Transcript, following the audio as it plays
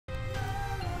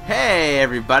Hey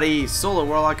everybody,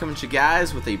 SolarWarlock coming to you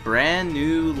guys with a brand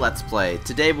new Let's Play.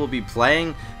 Today we'll be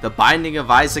playing The Binding of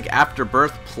Isaac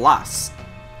Afterbirth Plus.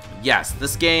 Yes,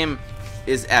 this game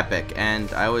is epic,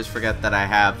 and I always forget that I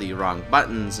have the wrong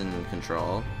buttons in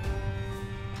control.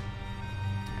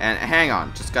 And hang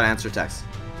on, just gotta answer text.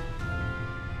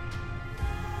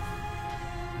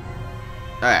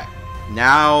 Alright,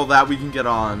 now that we can get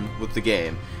on with the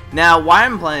game. Now, why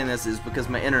I'm playing this is because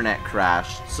my internet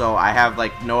crashed, so I have,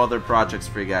 like, no other projects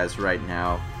for you guys right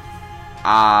now.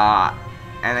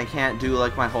 And I can't do,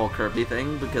 like, my whole Kirby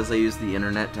thing because I use the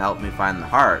internet to help me find the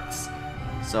hearts.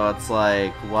 So it's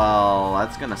like, well,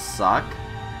 that's gonna suck.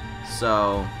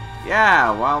 So,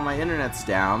 yeah, while my internet's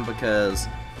down, because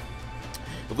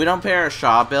if we don't pay our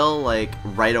Shaw bill, like,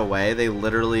 right away, they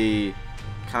literally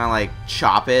kind of like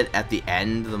chop it at the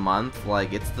end of the month.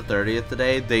 Like, it's the 30th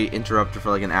today, they interrupt it for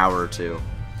like an hour or two,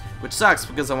 which sucks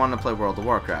because I want to play World of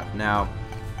Warcraft. Now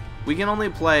we can only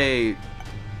play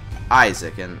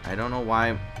Isaac, and I don't know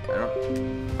why.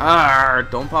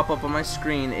 Don't pop up on my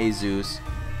screen, Azus.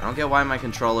 I don't get why my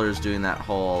controller is doing that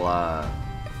whole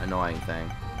annoying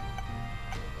thing.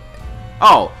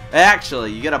 Oh,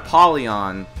 actually, you get a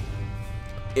Polyon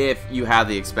if you have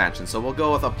the expansion. So we'll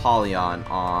go with Apollyon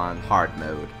on hard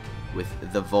mode with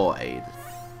the Void.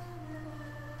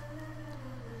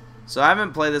 So I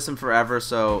haven't played this in forever,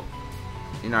 so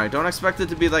you know, I don't expect it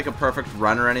to be like a perfect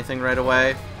run or anything right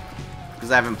away,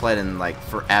 because I haven't played in like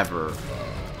forever.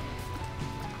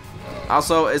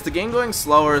 Also, is the game going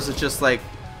slow, or is it just like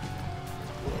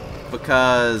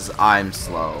because I'm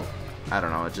slow? I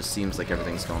don't know, it just seems like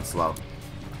everything's going slow.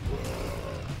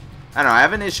 I don't know, I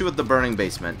have an issue with the burning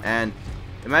basement, and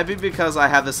it might be because I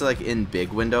have this like in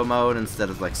big window mode instead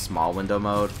of like small window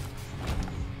mode.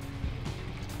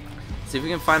 See if we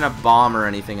can find a bomb or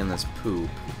anything in this poop.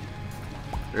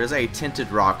 There is a tinted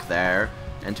rock there,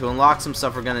 and to unlock some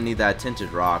stuff we're gonna need that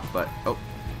tinted rock, but oh,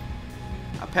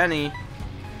 a penny.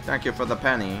 Thank you for the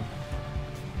penny.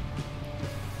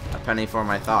 A penny for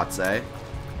my thoughts, eh?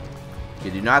 You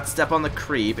do not step on the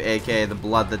creep, aka the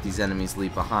blood that these enemies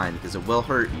leave behind, because it will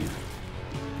hurt you.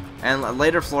 And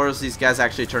later floors, these guys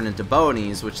actually turn into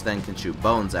bonies, which then can shoot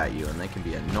bones at you, and they can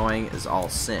be annoying as all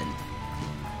sin.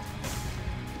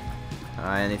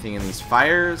 Anything in these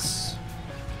fires?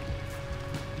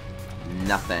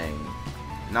 Nothing.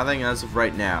 Nothing as of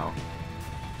right now.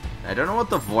 I don't know what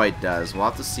the Void does. We'll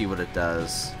have to see what it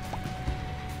does.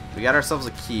 We got ourselves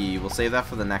a key. We'll save that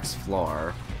for the next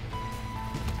floor.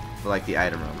 For like the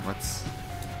item room. Let's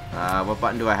what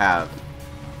button do I have?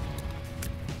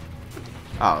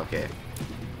 Oh, okay.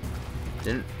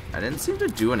 I didn't seem to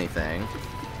do anything.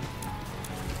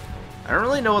 I don't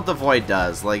really know what the Void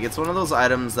does. Like, it's one of those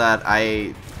items that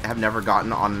I have never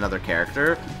gotten on another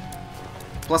character.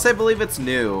 Plus, I believe it's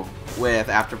new with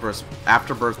Afterbirth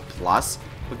Plus,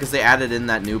 because they added in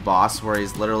that new boss where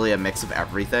he's literally a mix of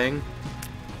everything.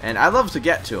 And I'd love to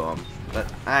get to him,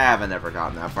 but I haven't ever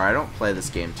gotten that far. I don't play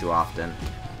this game too often.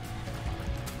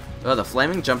 Oh, the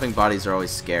flaming jumping bodies are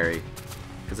always scary,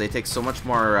 because they take so much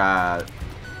more,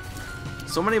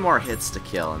 so many more hits to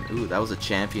kill. And ooh, that was a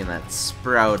champion that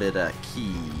sprouted a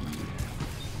key.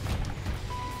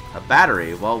 A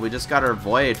battery. Well, we just got our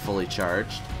Void fully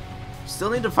charged. Still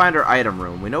need to find our item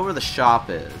room. We know where the shop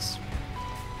is.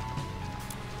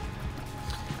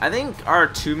 I think our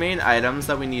two main items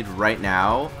that we need right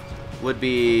now would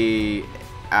be,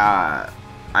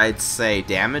 I'd say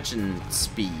damage and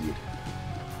speed.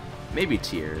 Maybe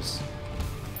tears.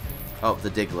 Oh, the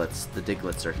Diglets. The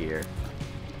Diglets are here.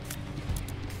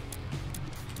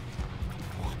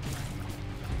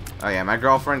 Oh yeah, my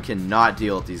girlfriend cannot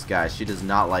deal with these guys. She does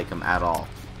not like them at all.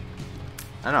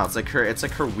 I don't know, it's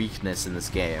like her weakness in this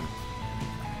game.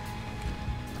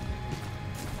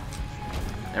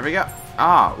 There we go.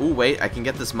 Ah, ooh, wait, I can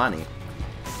get this money.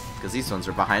 Because these ones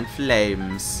are behind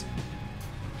flames.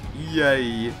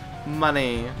 Yay,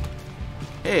 money.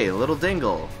 Hey, little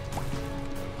dingle.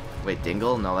 Wait,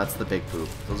 dingle? No, that's the big poop.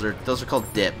 Those are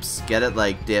called dips. Get it?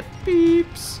 Like dip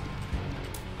beeps.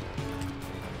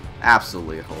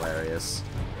 Absolutely hilarious.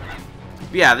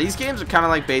 But yeah, these games are kind of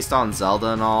like based on Zelda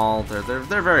and all. They're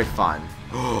very fun.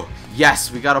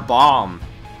 Yes, we got a bomb.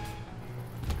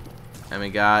 And we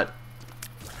got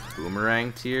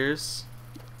boomerang tears.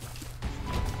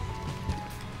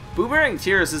 Boomerang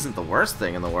tears isn't the worst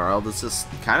thing in the world. It's just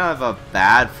kind of a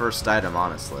bad first item,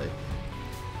 honestly.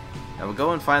 And we'll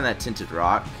go and find that tinted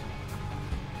rock.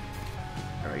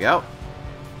 There we go.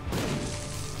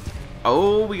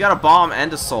 Oh, we got a bomb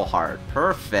and a soul heart.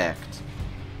 Perfect.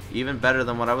 Even better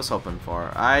than what I was hoping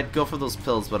for. I'd go for those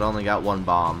pills, but I only got one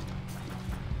bomb.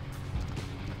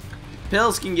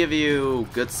 Pills can give you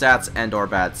good stats and or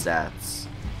bad stats.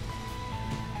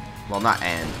 Well, not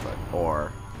and, but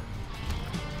or.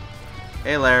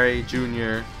 Hey Larry,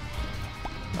 Junior.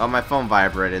 Oh, my phone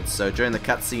vibrated, so during the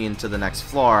cutscene to the next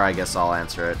floor, I guess I'll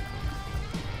answer it.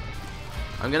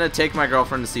 I'm gonna take my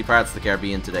girlfriend to see Pirates of the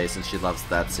Caribbean today since she loves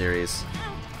that series.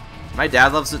 My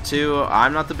dad loves it too.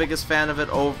 I'm not the biggest fan of it,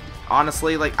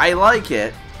 honestly. Like, I like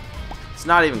it. It's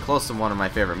not even close to one of my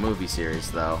favorite movie series,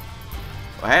 though.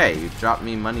 Well, hey, you dropped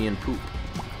me money in poop.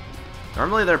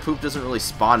 Normally their poop doesn't really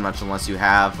spawn much unless you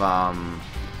have,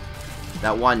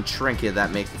 that one trinket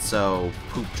that makes it so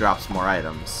poop drops more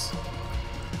items.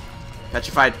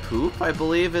 Petrified poop, I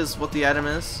believe, is what the item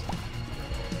is.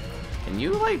 Can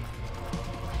you, like...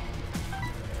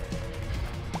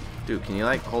 Dude, can you,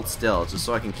 like, hold still just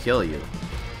so I can kill you?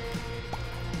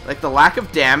 Like, the lack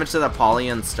of damage that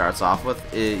Apollyon starts off with,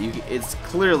 it's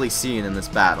clearly seen in this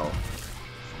battle.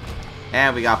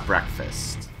 And we got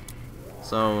breakfast.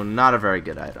 So, not a very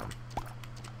good item.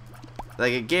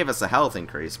 Like, it gave us a health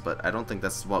increase, but I don't think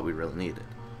that's what we really needed.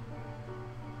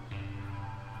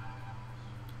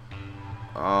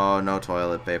 Oh, no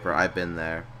toilet paper. I've been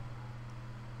there.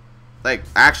 Like,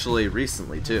 actually,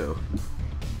 recently, too.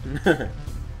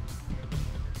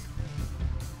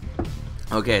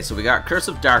 Okay, so we got Curse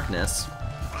of Darkness,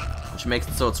 which makes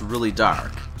it so it's really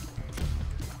dark.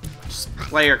 Just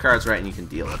play your cards right and you can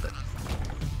deal with it.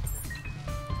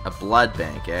 A blood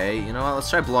bank, eh? You know what? Let's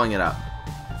try blowing it up.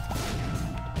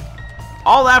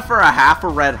 All that for a half a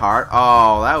red heart?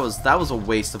 Oh, that was a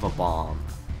waste of a bomb.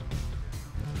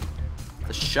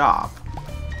 The shop.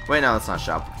 Wait, no, that's not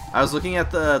shop. I was looking at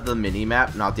the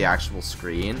mini-map, not the actual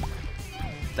screen.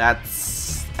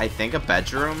 That's, I think, a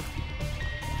bedroom.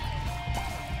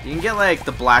 You can get, like,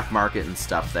 the black market and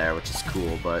stuff there, which is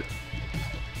cool, but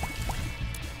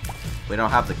we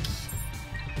don't have the key.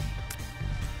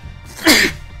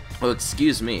 Oh,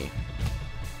 excuse me.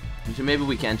 Maybe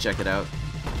we can check it out.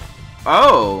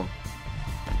 Oh!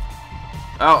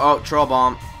 Oh, troll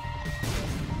bomb.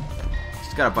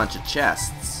 She's got a bunch of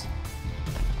chests.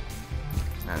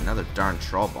 Another darn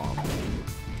troll bomb.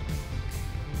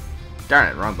 Darn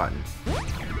it, wrong button.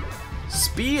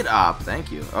 Speed up,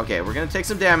 thank you. Okay, we're gonna take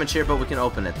some damage here, but we can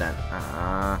open it then.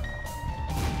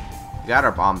 We got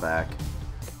our bomb back.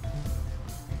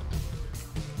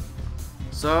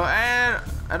 So, I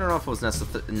don't know if it was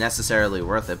necessarily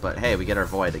worth it, but hey, we get our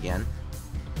void again.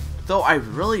 Though I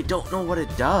really don't know what it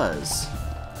does.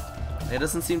 It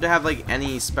doesn't seem to have like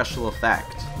any special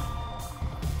effect.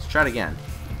 Let's try it again.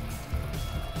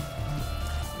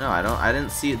 No, I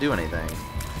didn't see it do anything.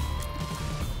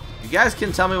 If you guys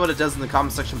can tell me what it does in the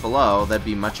comment section below, that'd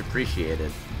be much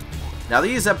appreciated. Now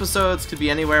these episodes could be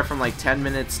anywhere from like 10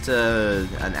 minutes to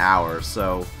an hour,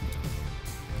 so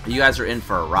you guys are in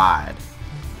for a ride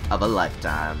of a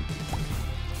lifetime.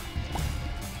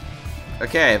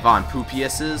 Okay, Von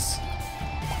Poopiuses.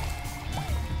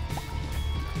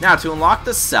 Now, to unlock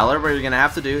the cellar, what you're going to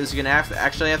have to do is you're going to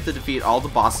actually have to defeat all the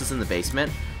bosses in the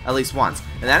basement at least once.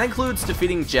 And that includes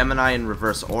defeating Gemini in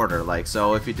reverse order. Like,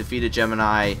 so if you defeated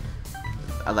Gemini,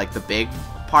 like the big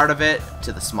part of it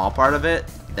to the small part of it,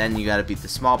 then you got to beat the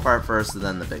small part first and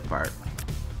then the big part.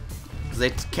 Because they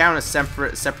count as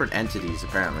separate entities,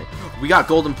 apparently. We got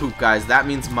golden poop, guys. That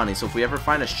means money. So if we ever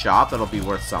find a shop, that'll be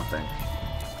worth something.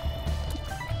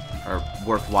 Or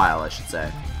worthwhile, I should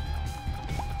say.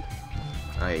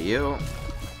 Okay, you.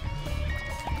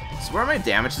 I swear my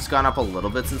damage has gone up a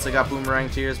little bit since I got Boomerang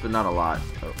Tears, but not a lot.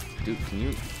 Oh, dude, can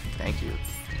you? Thank you.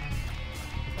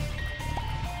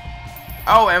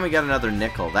 Oh, and we got another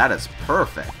nickel. That is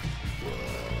perfect.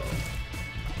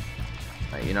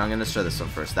 Right, you know, I'm going to destroy this one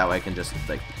first. That way I can just,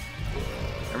 like...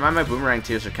 Remind my Boomerang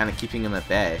Tears are kind of keeping him at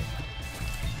bay.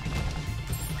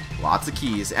 Lots of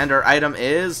keys. And our item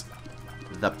is...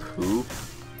 the poop.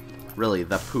 Really,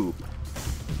 the poop.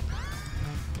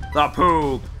 The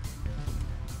poop!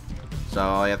 So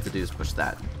all you have to do is push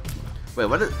that. Wait,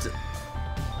 what is it?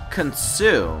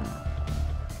 Consume.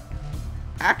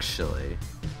 Actually,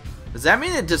 does that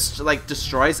mean it just like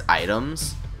destroys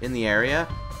items in the area?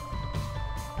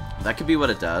 That could be what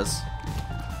it does.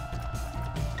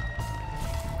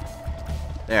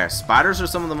 There, spiders are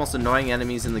some of the most annoying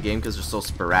enemies in the game because they're so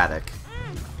sporadic.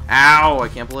 Ow! I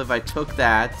can't believe I took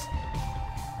that.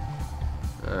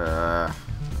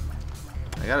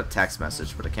 I got a text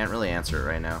message, but I can't really answer it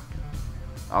right now.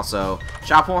 Also,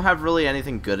 shop won't have really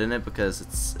anything good in it because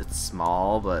it's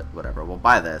small, but whatever. We'll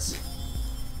buy this.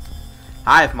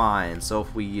 Hive mind. So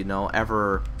if we, you know,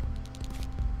 ever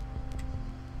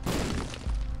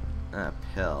a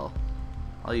pill,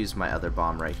 I'll use my other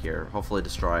bomb right here. Hopefully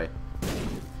destroy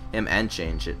him and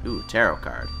change it. Ooh, tarot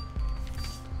card.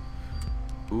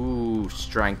 Ooh,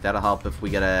 strength. That'll help if we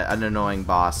get an annoying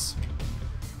boss.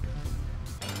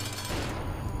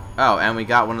 Oh, and we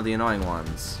got one of the annoying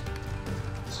ones.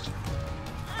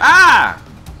 Ah!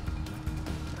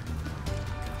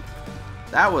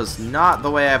 That was not the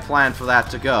way I planned for that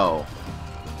to go.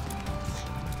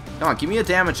 Come on, give me a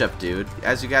damage up, dude.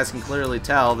 As you guys can clearly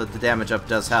tell, that the damage up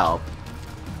does help.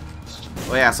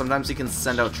 Oh yeah, sometimes he can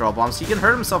send out troll bombs. He can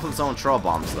hurt himself with his own troll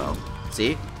bombs, though.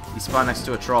 See? He spawned next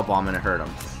to a troll bomb and it hurt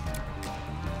him.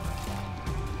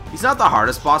 He's not the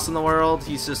hardest boss in the world.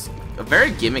 He's just a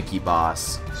very gimmicky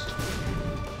boss.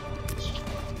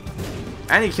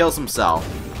 And he kills himself.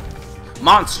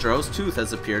 Monstro's tooth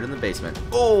has appeared in the basement.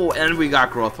 Oh, and we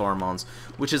got growth hormones,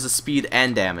 which is a speed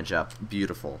and damage up.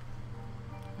 Beautiful.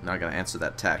 I'm not gonna answer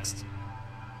that text.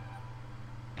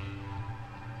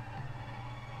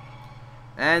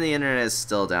 And the internet is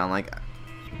still down. Like,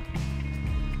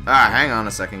 hang on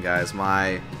a second, guys.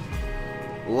 My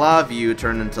love you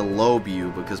turned into lobe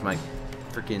you because my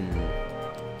freaking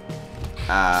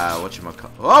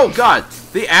whatchamacallit. Oh god!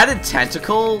 They added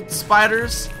tentacle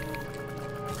spiders.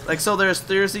 Like, so there's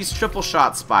these triple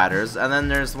shot spiders, and then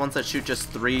there's ones that shoot just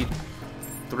three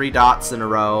dots in a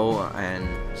row, and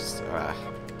just,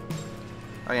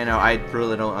 okay, no, I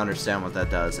really don't understand what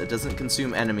that does. It doesn't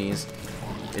consume enemies.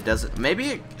 It doesn't. Maybe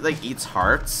it like eats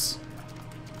hearts,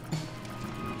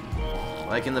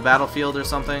 like in the battlefield or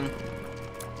something.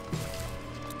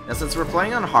 And since we're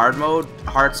playing on hard mode,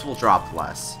 hearts will drop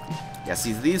less. Yeah,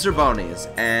 see, these are bonies,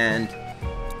 and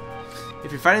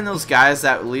if you're fighting those guys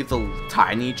that leave the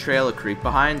tiny trail of creep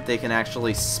behind, they can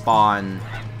actually spawn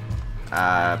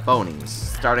bonies,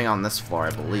 starting on this floor, I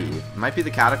believe. It might be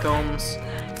the catacombs,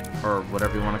 or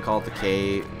whatever you want to call it, the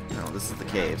cave. No, this is the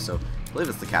cave, so I believe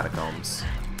it's the catacombs.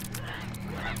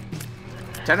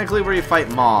 Technically, where you fight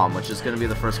Mom, which is going to be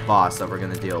the first boss that we're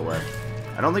going to deal with.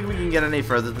 I don't think we can get any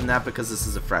further than that because this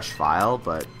is a fresh file,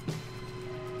 but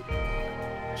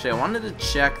actually, I wanted to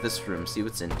check this room, see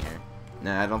what's in here.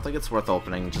 Nah, I don't think it's worth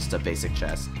opening, just a basic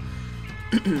chest.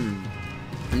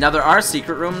 Now, there are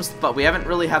secret rooms, but we haven't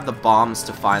really had the bombs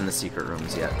to find the secret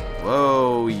rooms yet.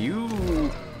 Whoa,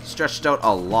 you stretched out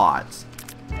a lot.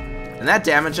 And that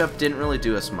damage up didn't really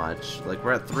do us much. Like,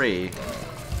 we're at 3,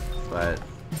 but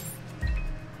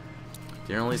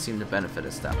didn't really seem to benefit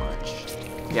us that much.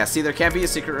 Yeah, see, there can't be a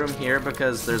secret room here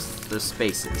because there's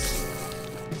spaces.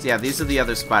 So yeah, these are the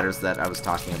other spiders that I was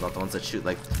talking about, the ones that shoot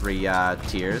like 3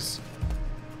 tiers.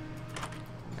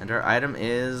 And our item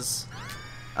is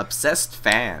Obsessed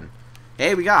Fan.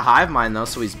 Hey, we got Hive Mind though,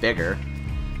 so he's bigger.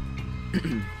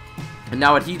 And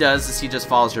now what he does is he just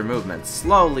follows your movements.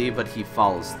 Slowly, but he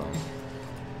follows them.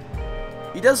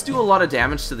 He does do a lot of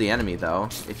damage to the enemy though,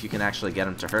 if you can actually get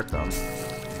him to hurt them.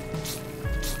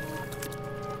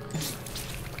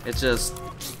 It's just,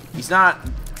 he's not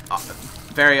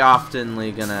very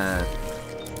oftenly gonna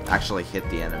actually hit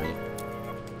the enemy.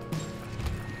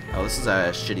 Oh, this is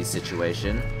a shitty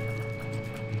situation.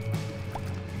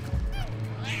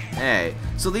 Hey,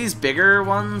 so these bigger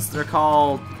ones, they're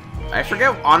called, I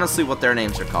forget honestly what their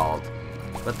names are called.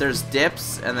 But there's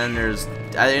Dips, and then there's,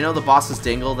 I know the boss is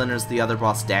Dingle, then there's the other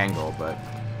boss Dangle, but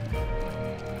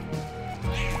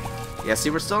yeah,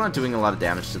 see, we're still not doing a lot of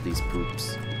damage to these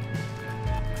poops.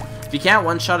 If you can't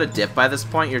one-shot a Dip by this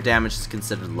point, your damage is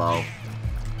considered low.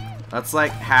 That's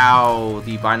like how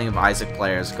the Binding of Isaac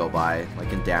players go by,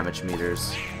 like in damage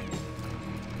meters.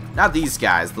 Not these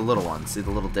guys, the little ones. See the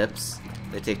little Dips?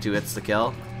 They take 2 hits to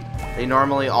kill. They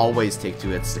normally always take 2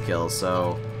 hits to kill,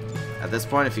 so at this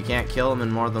point, if you can't kill them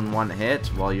in more than 1 hit,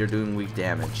 well, you're doing weak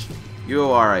damage. You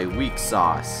are a weak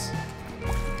sauce.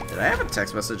 Did I have a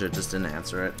text message? I just didn't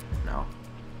answer it. No.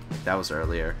 That was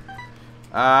earlier.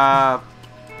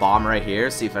 Bomb right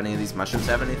here. See if any of these mushrooms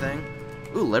have anything.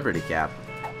 Ooh, Liberty Cap.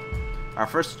 Our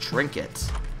first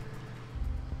trinket.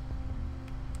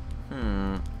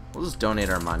 We'll just donate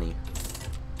our money.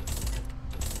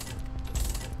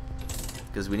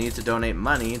 Because we need to donate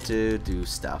money to do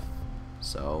stuff.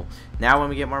 So, now when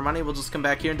we get more money, we'll just come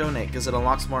back here and donate, because it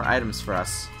unlocks more items for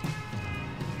us.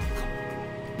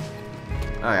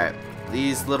 Okay,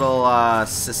 these little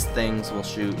cyst things will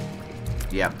shoot,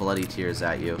 yeah, bloody tears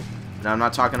at you. Now, I'm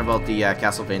not talking about the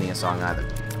Castlevania song either.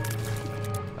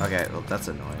 Okay, well, that's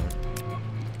annoying.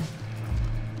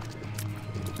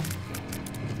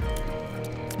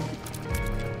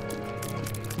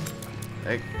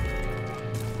 Like,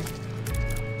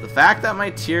 the fact that my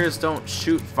tears don't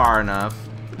shoot far enough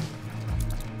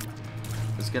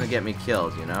is gonna get me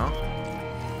killed, you know?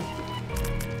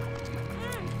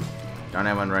 Darn,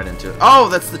 I went right into it. Oh,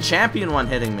 that's the champion one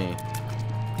hitting me.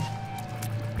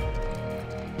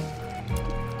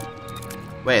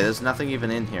 Wait, there's nothing even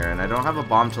in here, and I don't have a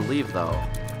bomb to leave, though.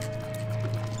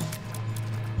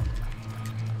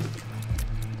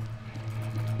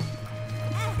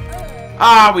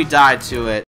 Ah, we died to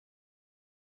it.